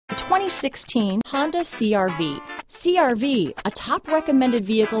2016 Honda CR-V. CR-V, a top recommended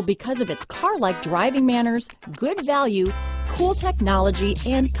vehicle because of its car-like driving manners, good value, cool technology,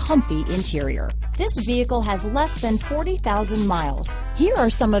 and comfy interior. This vehicle has less than 40,000 miles. Here are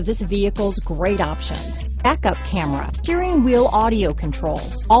some of this vehicle's great options: backup camera, steering wheel audio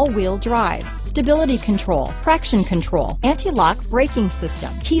controls, all-wheel drive, stability control, traction control, anti-lock braking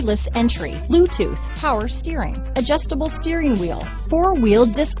system, keyless entry, Bluetooth, power steering, adjustable steering wheel,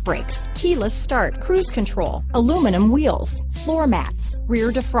 four-wheel disc brakes, keyless start, cruise control, aluminum wheels, floor mats,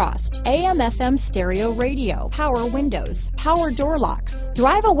 rear defrost, AM/FM stereo radio, power windows, power door locks.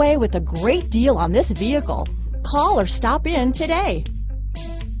 Drive away with a great deal on this vehicle. Call or stop in today.